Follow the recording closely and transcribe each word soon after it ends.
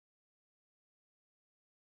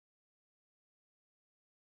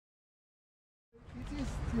It's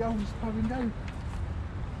the oldest pub in Dover.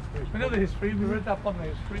 We know the history, we read up on the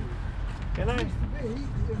history. Can I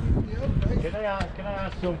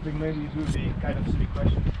ask something? Maybe it will be kind of silly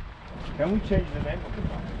question. Can we change the name of the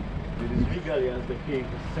park? It is legally as the king,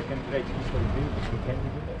 the second-rate historic building. So can we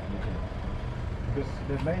do that? Because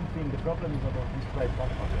the main thing, the problem is about this place one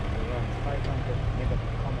park. Around 500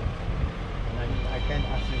 negative comments, and I can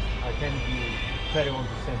assist. I can be carry on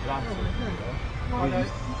to St. Francis. No,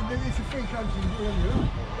 it's a free country.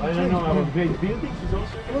 I don't know about great buildings. Is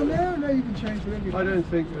also. Well, no, you can change whatever. I don't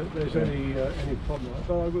think that there's any problem,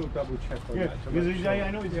 but I will double check on that. Because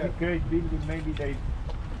I know it's a great building. Maybe they.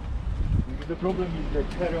 The problem is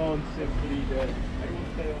that carry on simply the. I will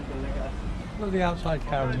stay on the legacy. Look at the outside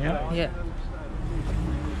Karen, yeah? Yeah.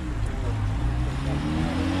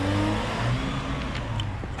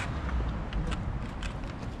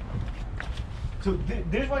 So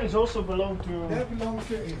this one is also belong to. That belongs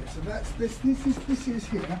to here. So that's this is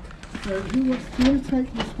here. So who wants to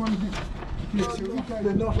take this one here? Yes, so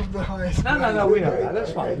they're not of the highest. No, we know that.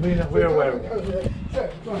 That's fine. We're aware of it. So,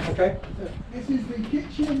 Okay. So this is the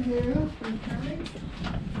kitchen here. Okay. And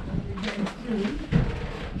we're getting through.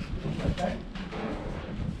 Okay.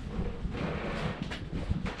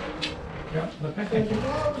 Yeah. Okay. So the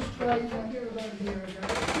marble tray down here about here again.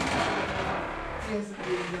 Here's the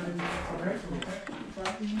correct.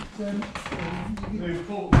 But you The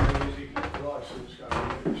important music license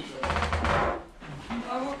going.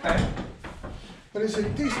 Oh, okay. But it's a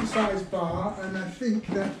decent sized bar, and I think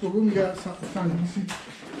that when we go outside the front, you see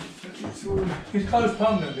it's all. It's closed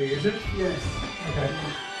permanently, is it? Yes. Okay.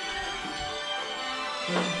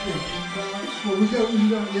 Well, we go on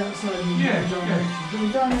the outside and Yeah, the dimensions. The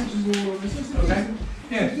dimensions are all on this. It's a Okay. decent,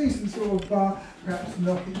 Yeah. it's a decent sort of bar. Perhaps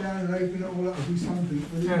knock it down and open it all up and do something.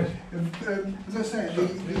 But Yes. as I say, the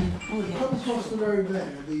pub across the road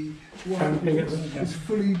there, the Camping one at- is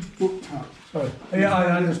fully booked up. Sorry. Yeah,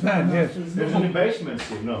 I understand, yes. There's only basement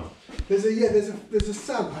still, no. There's a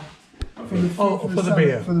cellar for the, Oh, for the cellar,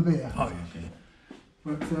 beer. For the beer. Oh, okay.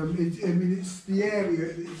 But it's the area.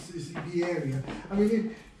 It's the area. I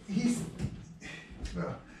mean, he's.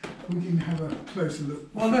 Well, we can have a closer look.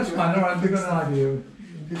 Well, that's fine. All right, we've got an idea.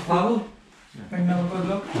 Pavel? Can you have a good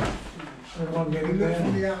look? Everyone get in Look there.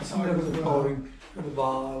 from the outside Look as at the well. flooring, at the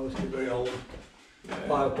bar, it's very old.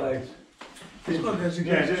 Fireplace. It's got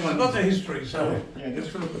the history, so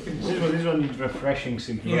just look at things. This one is refreshing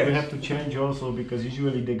simply. Yes. We have to change also because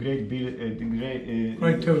usually the great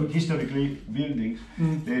Great too. historically buildings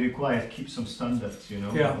they require keep some standards, you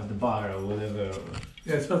know, Yeah. of the bar or whatever.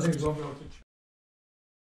 Yeah, something's wrong with it.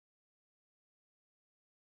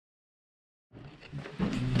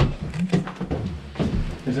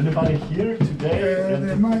 Is anybody here today?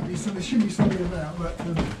 There might be some. There should be somebody about, but.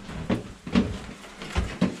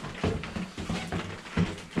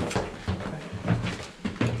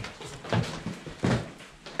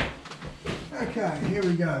 Okay, here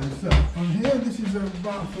we go. So from here, this is a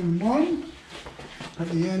bathroom one. At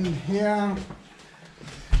the end here,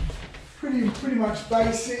 pretty much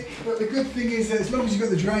basic. But the good thing is that as long as you've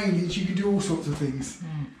got the drainage, you can do all sorts of things.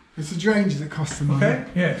 It's the drainage that costs the money. Okay,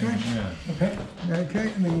 yeah. Okay. Yeah. Okay.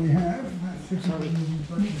 Okay, and then we have.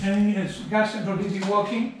 Any gas central heating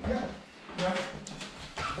working? Yeah. Yeah.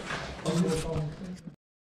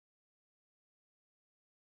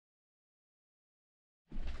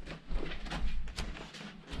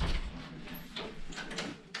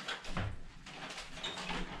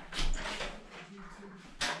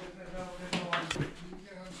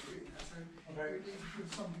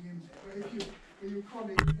 Something in, but if your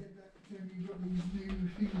colleague said that you've got these new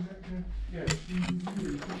things that can Yes. you can do.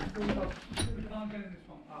 We can't get in this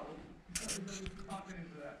one, Pavel. We can't get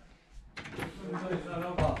into that. There's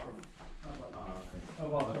no bathroom. No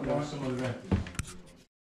bathroom. There's some other way.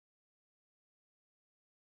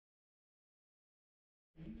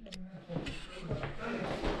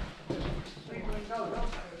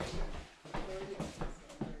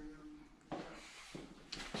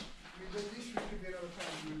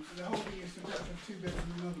 The whole thing is to have 2 beds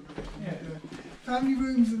and another bed. Yeah. Family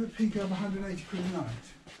rooms at the peak of 180 quid a night.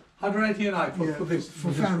 180 a night Yeah, for this.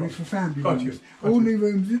 for family Got rooms. you. All new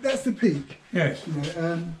rooms. That's the peak. Yes. You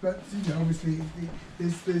know, but you know, obviously,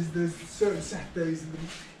 there's certain Saturdays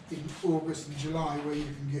in August and July where you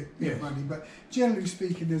can get Yes. money. But generally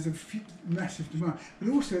speaking, there's a massive demand. But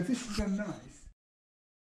also, if this is done nice.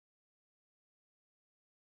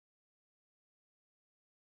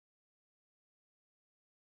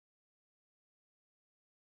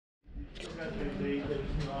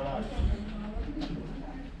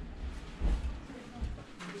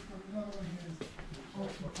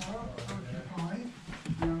 Occupied.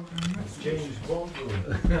 Now, let's James Bond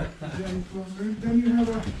room. James Bond room. Then you have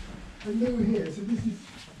a loo here. So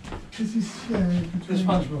this is shared between. This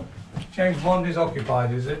one's James Bond is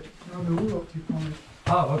occupied, is it? No, they're all occupied.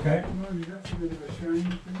 Oh, okay. Maybe that's a bit of a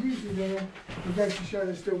shame. But usually they go to show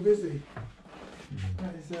they're still busy.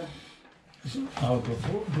 That is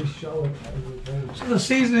This show. So the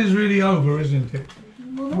season is really over, isn't it?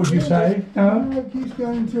 Would you say? No? No, it keeps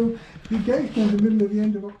going until the gates go to the middle of the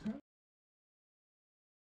end of October.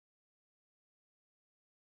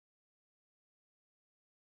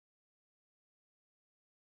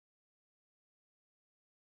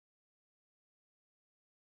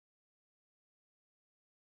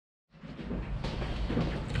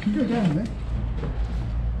 You go down there.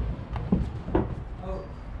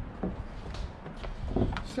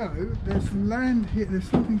 So there's some land here. There's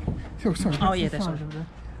something. Oh, sorry. Oh, yeah, the that's side right. over there.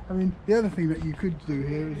 I mean, the other thing that you could do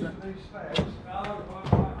here is that.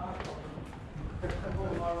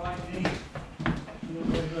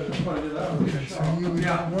 Okay, so you would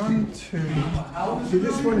have 1, 2. See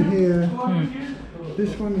this one here.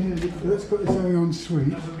 This one here. That's got its own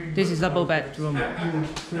ensuite. This is double bedroom. Yeah,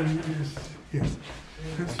 so yes.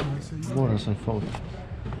 That's right. So you More than fold.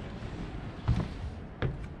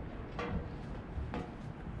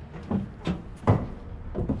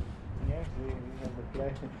 Yeah, we have the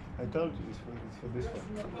play. I told you it's for this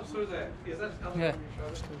one. What's through there? Is that Yeah.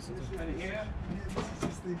 And here? this is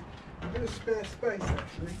just a bit of spare space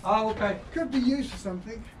actually. Oh, okay. Could be used for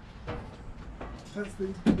something. That's the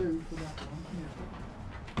loo for that one.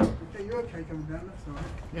 Yeah. Okay, you're okay coming down. That's all right.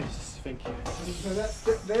 Yes, thank you.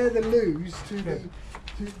 So they're the loos to the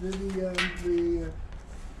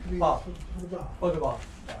Bath. for the bath. For the bath.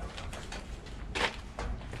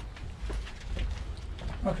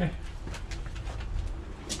 Okay.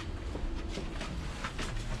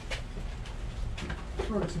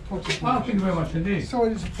 Sorry, it's a potted Oh, thank you version. very much indeed.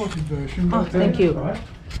 Sorry, it's a potted version. Oh, but, thank you. All right.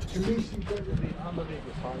 At least you've got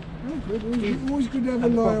Oh, good. Always good to have a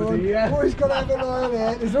lawyer property, on. yeah. Always got to have a lawyer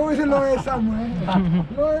there. There's always a lawyer somewhere.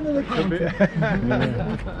 Lawyer and an accountant.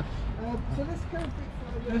 So let's go a bit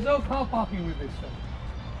further. There's no car parking with this stuff.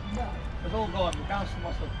 It's all gone. The council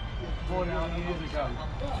must have bought it out years ago.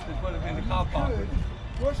 There's would have been the car park. Good.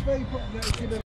 What's very popular?